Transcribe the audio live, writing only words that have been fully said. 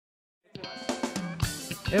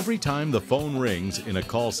Every time the phone rings in a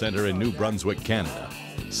call center in New Brunswick, Canada,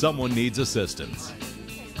 someone needs assistance.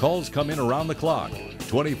 Calls come in around the clock,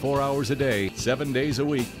 24 hours a day, 7 days a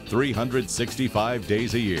week, 365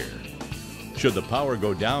 days a year. Should the power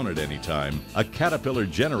go down at any time, a Caterpillar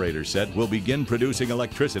generator set will begin producing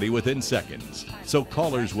electricity within seconds, so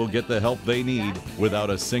callers will get the help they need without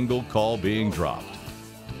a single call being dropped.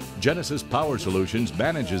 Genesys Power Solutions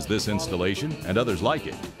manages this installation and others like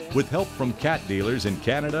it, with help from CAT dealers in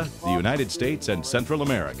Canada, the United States, and Central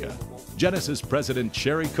America. Genesys President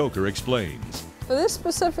Sherry Coker explains. For this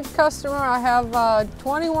specific customer, I have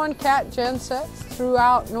 21 CAT gen sets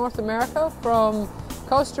throughout North America, from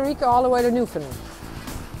Costa Rica all the way to Newfoundland.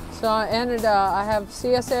 So I have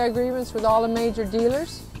CSA agreements with all the major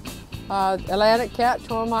dealers. Atlantic CAT,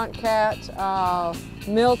 Tormont CAT,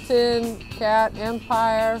 Milton CAT,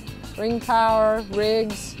 Empire, Ring Power,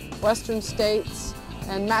 Riggs, Western States,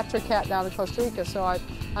 and Matra CAT down in Costa Rica. So I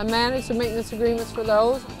manage the maintenance agreements for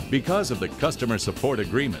those. Because of the customer support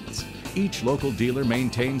agreements, each local dealer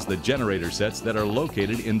maintains the generator sets that are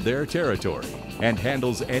located in their territory and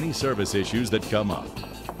handles any service issues that come up.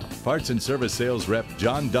 Parts and Service Sales Rep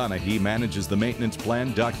John Donnahee manages the maintenance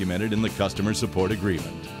plan documented in the customer support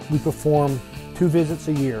agreement. We perform 2 visits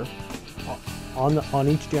a year on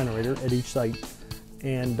each generator at each site,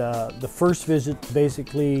 and the first visit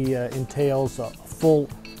basically entails a full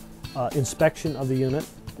inspection of the unit.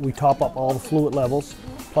 We top up all the fluid levels,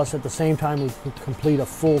 plus at the same time we complete a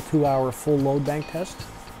full 2-hour full load bank test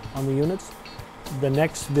on the units. The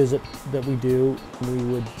next visit that we do, we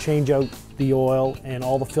would change out the oil and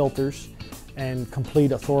all the filters and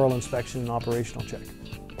complete a thorough inspection and operational check.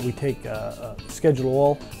 We take a scheduled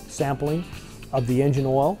oil sampling of the engine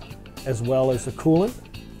oil as well as the coolant.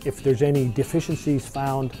 If there's any deficiencies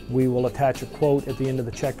found, we will attach a quote at the end of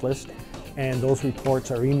the checklist, and those reports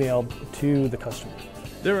are emailed to the customer.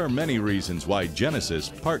 There are many reasons why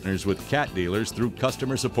Genesys partners with CAT dealers through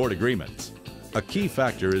customer support agreements. A key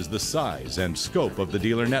factor is the size and scope of the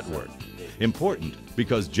dealer network. Important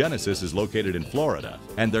because Genesys is located in Florida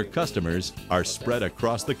and their customers are spread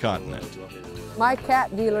across the continent. My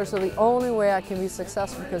CAT dealers are the only way I can be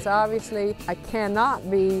successful, because obviously I cannot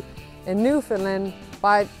be in Newfoundland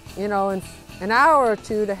by, in an hour or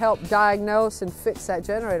two to help diagnose and fix that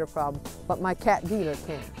generator problem, but my CAT dealer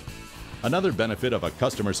can. Another benefit of a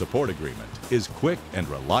customer support agreement is quick and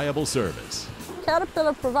reliable service.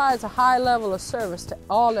 Caterpillar provides a high level of service to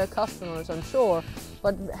all their customers, I'm sure,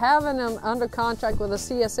 but having them under contract with a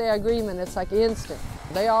CSA agreement, it's like instant.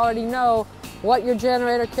 They already know what your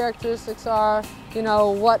generator characteristics are,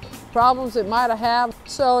 what problems it might have.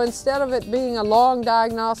 So instead of it being a long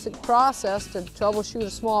diagnostic process to troubleshoot a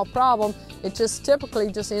small problem, it's just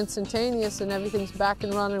typically just instantaneous and everything's back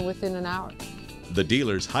and running within an hour. The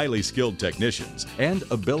dealer's highly skilled technicians and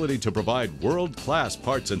ability to provide world-class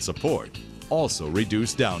parts and support also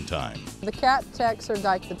reduce downtime. The CAT techs are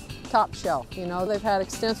like the top shelf. They've had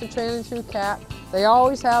extensive training through CAT. They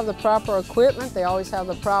always have the proper equipment, they always have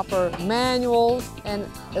the proper manuals, and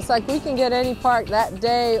it's like we can get any part that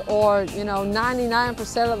day, or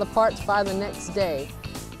 99% of the parts by the next day.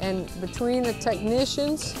 And between the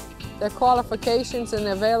technicians, their qualifications and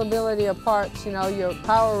the availability of parts, your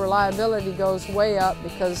power reliability goes way up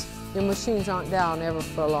because your machines aren't down ever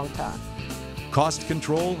for a long time. Cost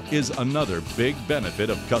control is another big benefit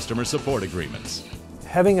of customer support agreements.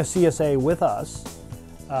 Having a CSA with us,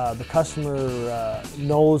 the customer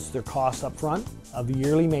knows their costs up front of the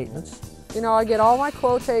yearly maintenance. I get all my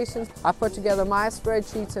quotations, I put together my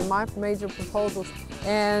spreadsheets and my major proposals,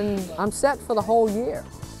 and I'm set for the whole year.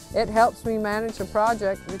 It helps me manage a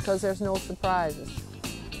project because there's no surprises.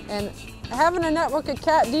 And having a network of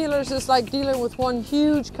CAT dealers is like dealing with one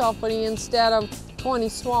huge company instead of 20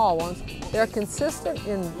 small ones. They're consistent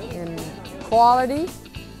in quality,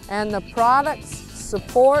 and the products,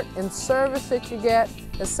 support, and service that you get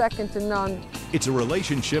is second to none. It's a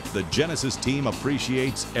relationship the Genesys team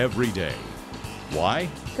appreciates every day. Why?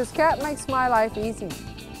 Because CAT makes my life easy.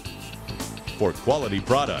 For quality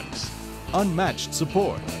products, unmatched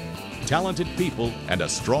support, talented people, and a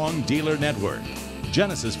strong dealer network,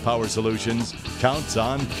 Genesys Power Solutions counts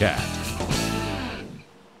on CAT.